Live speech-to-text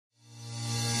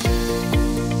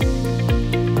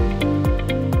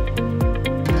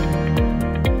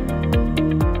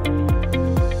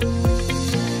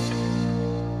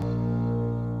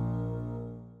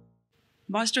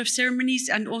Master of Ceremonies,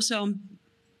 and also I'm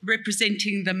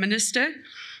representing the Minister.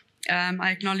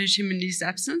 I acknowledge him in his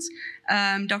absence.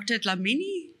 Dr.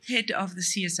 Dlamini, Head of the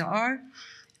CSR.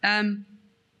 And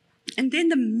then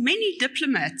the many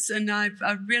diplomats, and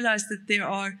I've realized that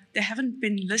they haven't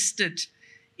been listed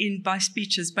by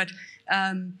speeches, but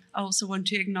I also want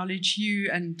to acknowledge you,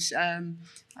 and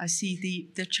I see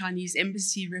the Chinese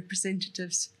embassy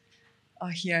representatives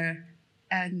are here,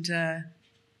 and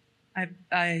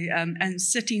I am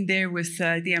sitting there with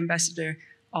the ambassador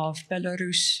of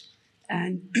Belarus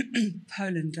and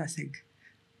Poland, I think.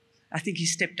 I think he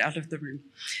stepped out of the room.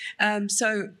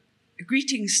 So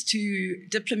greetings to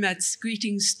diplomats,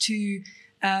 greetings to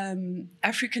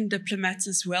African diplomats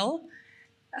as well.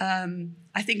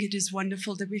 I think it is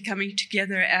wonderful that we're coming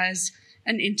together as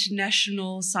an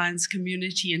international science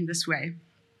community in this way.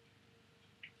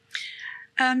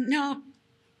 Now,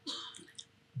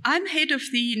 I'm head of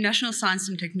the National Science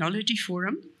and Technology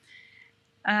Forum.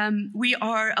 We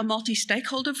are a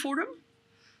multi-stakeholder forum.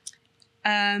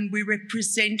 We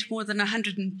represent more than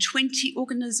 120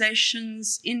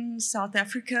 organizations in South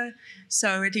Africa.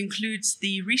 So it includes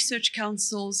the research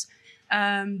councils,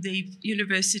 the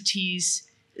universities,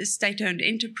 state-owned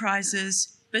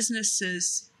enterprises,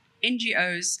 businesses,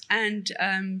 NGOs, and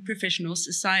professional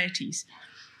societies.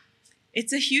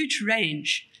 It's a huge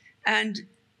range. And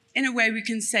in a way, we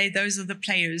can say those are the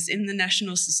players in the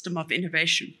national system of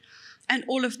innovation. And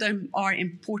all of them are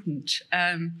important.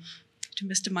 To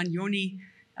Mr. Magnoni,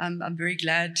 I'm very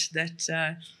glad that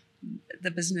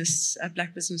the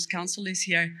Black Business Council is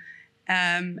here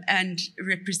and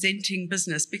representing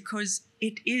business, because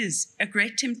it is a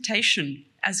great temptation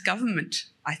as government,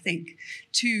 I think,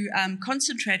 to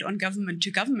concentrate on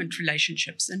government-to-government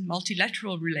relationships and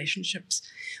multilateral relationships,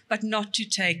 but not to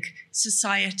take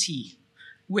society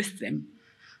with them.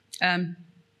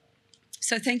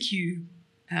 So thank you,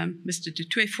 Mr. Du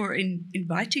Toit, for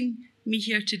inviting me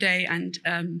here today and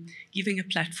giving a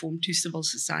platform to civil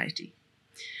society.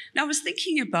 Now, I was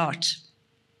thinking about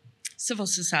civil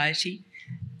society,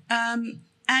 and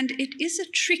it is a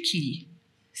tricky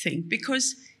thing,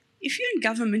 because if you're in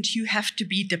government, you have to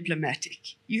be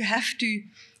diplomatic. You have to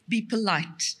be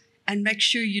polite and make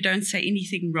sure you don't say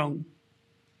anything wrong.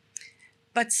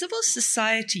 But civil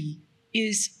society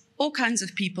is all kinds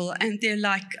of people, and they're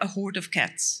like a horde of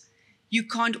cats. You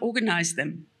can't organize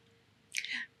them.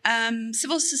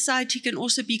 Civil society can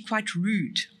also be quite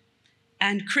rude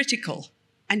and critical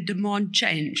and demand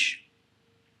change.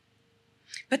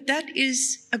 But that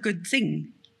is a good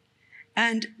thing.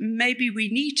 And maybe we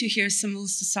need to hear civil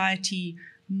society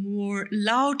more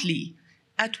loudly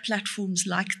at platforms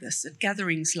like this, at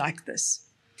gatherings like this.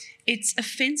 It's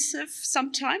offensive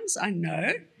sometimes, I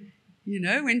know. You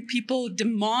know, when people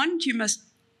demand you must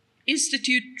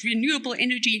institute renewable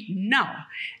energy now,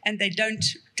 and they don't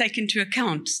take into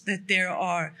account that there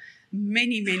are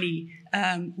many, many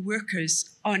workers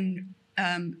in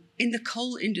the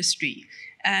coal industry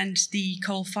and the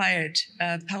coal-fired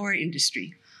power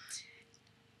industry.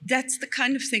 That's the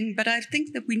kind of thing, but I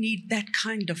think that we need that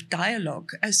kind of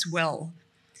dialogue as well.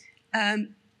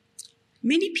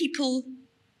 Many people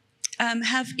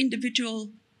have individual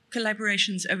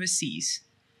collaborations overseas.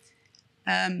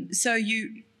 So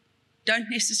you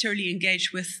don't necessarily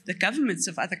engage with the governments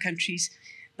of other countries,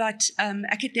 but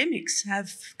academics have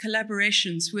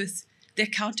collaborations with their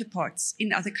counterparts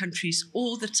in other countries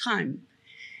all the time.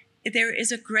 There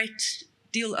is a great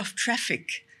deal of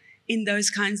traffic in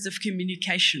those kinds of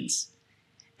communications.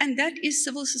 And that is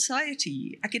civil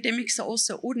society. Academics are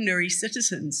also ordinary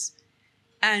citizens,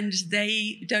 and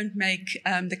they don't make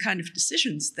the kind of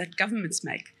decisions that governments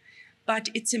make. But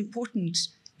it's important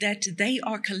that they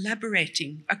are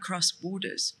collaborating across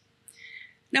borders.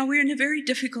 Now, we're in a very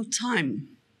difficult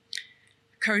time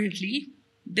currently.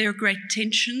 There are great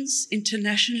tensions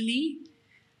internationally.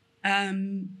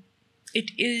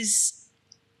 It is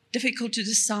difficult to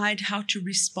decide how to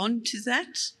respond to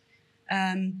that.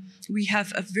 We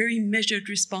have a very measured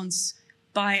response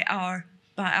by our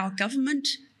government,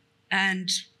 and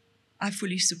I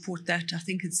fully support that. I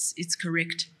think it's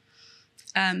correct.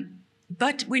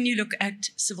 But when you look at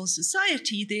civil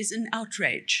society, there's an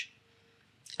outrage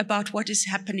about what is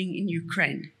happening in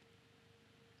Ukraine.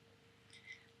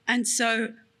 And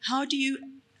so how do you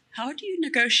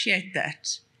negotiate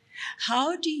that?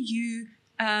 How do you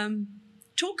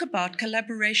talk about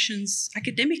collaborations,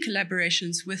 academic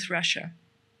collaborations with Russia?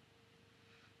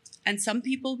 And some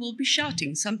people will be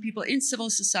shouting, some people in civil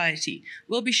society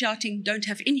will be shouting, don't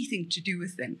have anything to do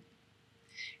with them.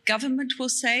 Government will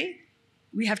say,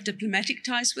 we have diplomatic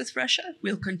ties with Russia,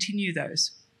 we'll continue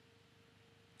those.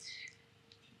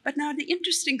 But now the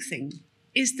interesting thing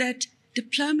is that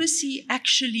diplomacy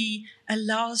actually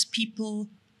allows people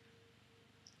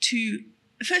to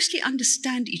firstly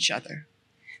understand each other.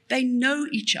 They know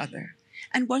each other.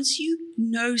 And once you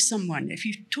know someone, if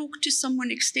you talk to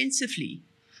someone extensively,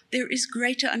 there is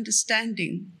greater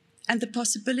understanding and the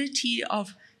possibility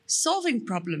of solving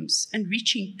problems and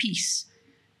reaching peace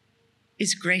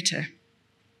is greater.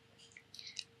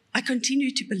 I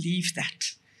continue to believe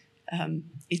that.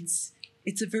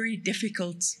 It's a very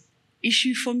difficult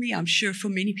issue for me, I'm sure for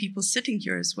many people sitting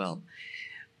here as well.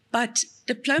 But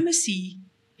diplomacy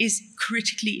is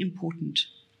critically important.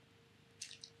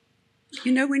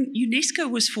 You know, when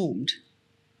UNESCO was formed,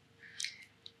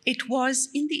 it was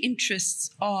in the interests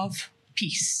of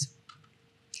peace.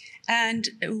 And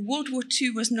World War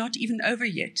II was not even over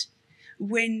yet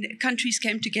when countries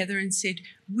came together and said,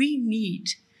 we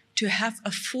need to have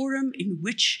a forum in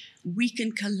which we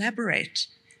can collaborate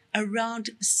around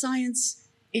science,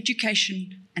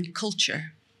 education, and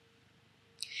culture.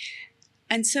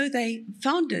 And so they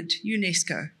founded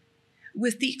UNESCO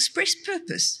with the express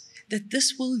purpose that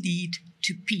this will lead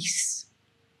to peace.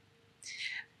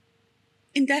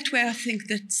 In that way, I think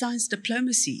that science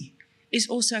diplomacy is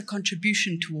also a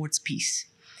contribution towards peace.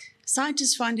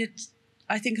 Scientists find it,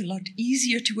 I think, a lot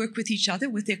easier to work with each other,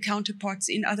 with their counterparts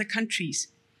in other countries.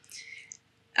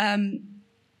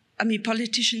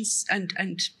 Politicians and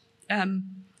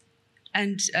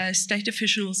state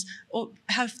officials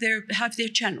have their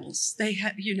channels.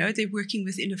 They're working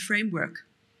within a framework.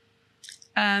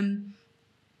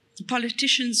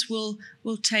 Politicians will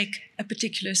take a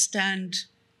particular stand,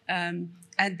 and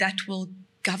that will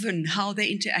govern how they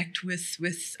interact with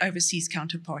overseas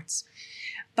counterparts.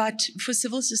 But for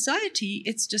civil society,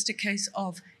 it's just a case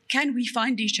of, can we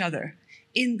find each other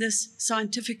in this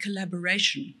scientific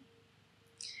collaboration?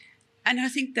 And I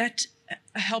think that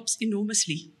helps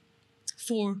enormously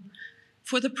for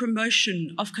the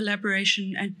promotion of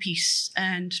collaboration and peace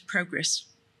and progress.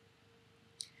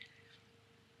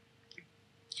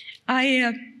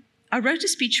 I wrote a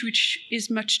speech which is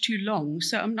much too long,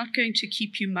 so I'm not going to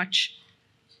keep you much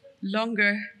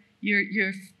longer.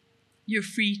 You're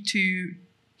free to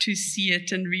see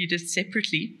it and read it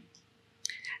separately.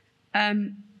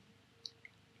 I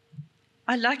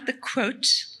like the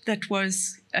quote that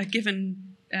was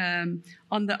given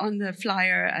on the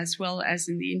flyer as well as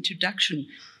in the introduction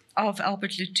of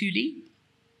Albert Luthuli,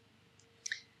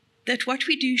 that what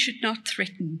we do should not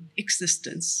threaten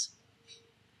existence.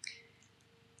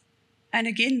 And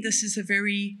again, this is a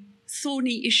very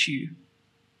thorny issue.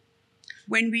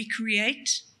 When we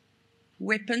create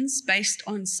weapons based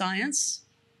on science,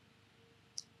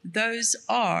 those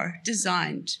are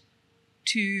designed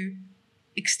to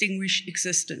extinguish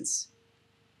existence.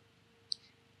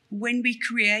 When we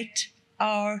create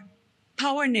our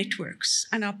power networks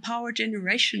and our power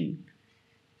generation,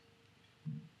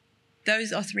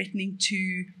 those are threatening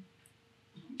to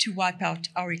wipe out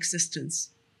our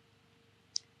existence.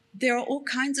 There are all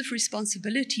kinds of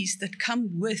responsibilities that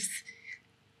come with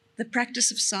the practice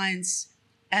of science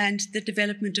and the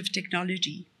development of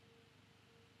technology.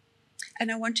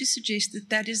 And I want to suggest that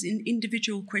that is an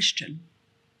individual question,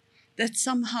 that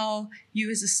somehow you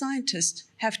as a scientist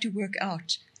have to work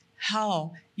out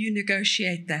how you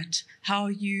negotiate that, how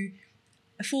you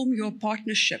form your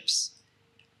partnerships,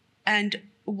 and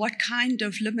what kind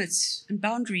of limits and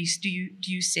boundaries do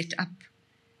you set up.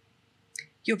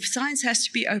 Your science has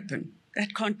to be open.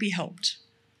 That can't be helped.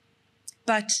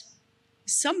 But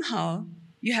somehow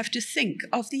you have to think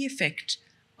of the effect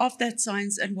of that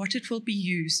science and what it will be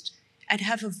used, and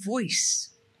have a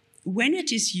voice when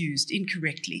it is used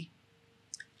incorrectly.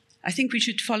 I think we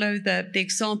should follow the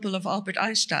example of Albert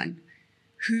Einstein,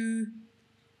 whose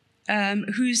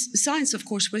science, of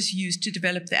course, was used to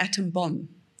develop the atom bomb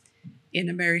in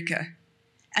America.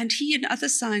 And he and other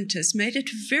scientists made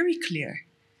it very clear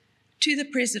to the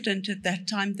president at that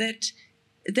time that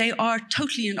they are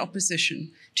totally in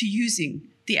opposition to using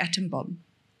the atom bomb.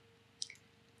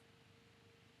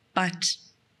 But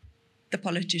the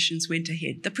politicians went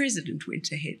ahead, the president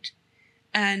went ahead,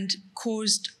 and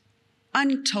caused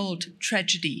untold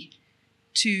tragedy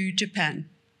to Japan.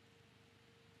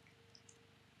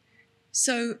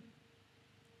 So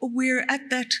we're at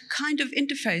that kind of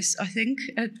interface, I think,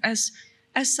 as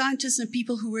scientists and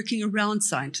people who are working around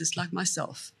scientists like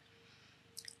myself,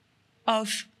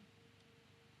 of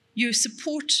you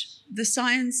support the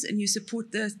science and you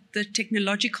support the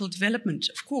technological development,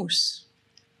 of course,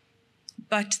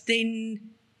 but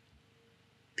then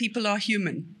people are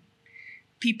human.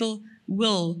 People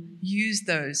will use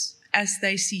those as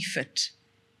they see fit.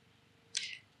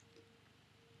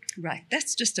 Right,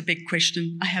 that's just a big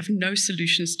question. I have no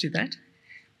solutions to that.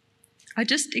 I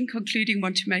just, in concluding,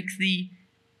 want to make the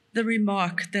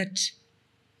remark that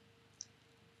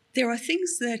there are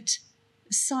things that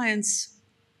science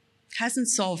hasn't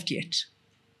solved yet.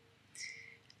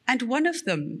 And one of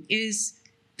them is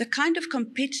the kind of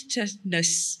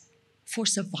competitiveness for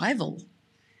survival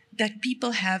that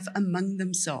people have among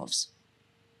themselves.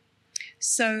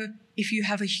 So if you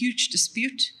have a huge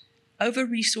dispute over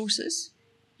resources,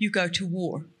 you go to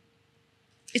war.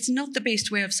 It's not the best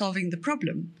way of solving the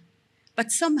problem,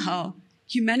 but somehow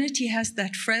humanity has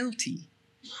that frailty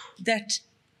that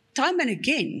time and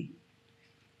again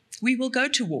we will go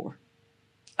to war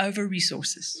over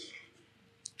resources.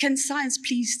 Can science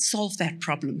please solve that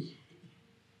problem?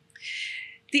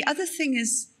 The other thing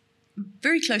is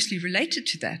very closely related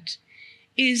to that,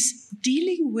 is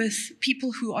dealing with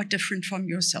people who are different from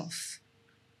yourself.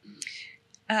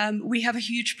 We have a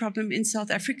huge problem in South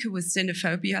Africa with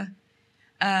xenophobia.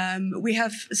 We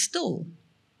have still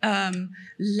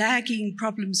lagging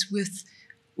problems with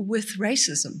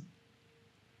racism.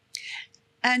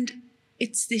 And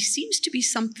there seems to be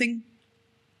something,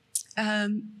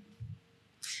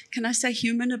 can I say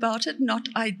human about it? Not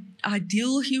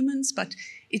ideal humans, but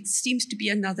it seems to be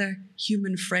another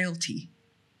human frailty.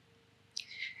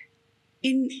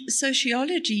 In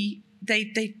sociology,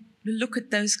 they look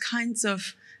at those kinds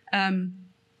of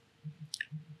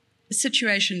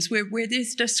situations where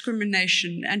there's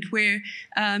discrimination and where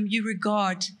you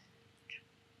regard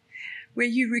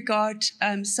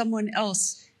someone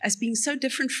else as being so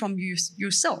different from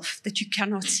yourself that you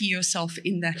cannot see yourself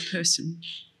in that person.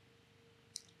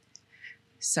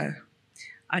 So,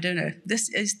 I don't know, this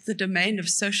is the domain of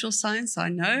social science, I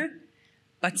know,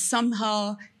 but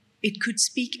somehow it could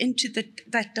speak into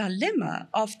that dilemma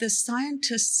of the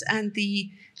scientists and the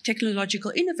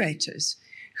technological innovators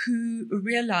who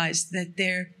realize that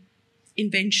their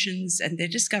inventions and their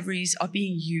discoveries are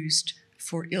being used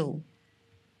for ill.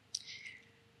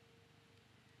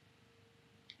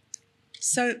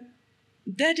 So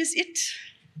that is it,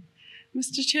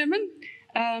 Mr. Chairman.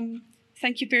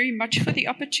 Thank you very much for the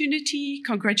opportunity.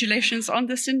 Congratulations on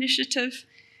this initiative,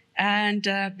 and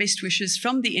best wishes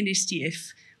from the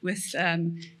NSDF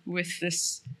with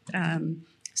this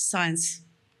Science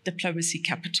Diplomacy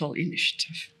Capital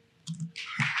initiative.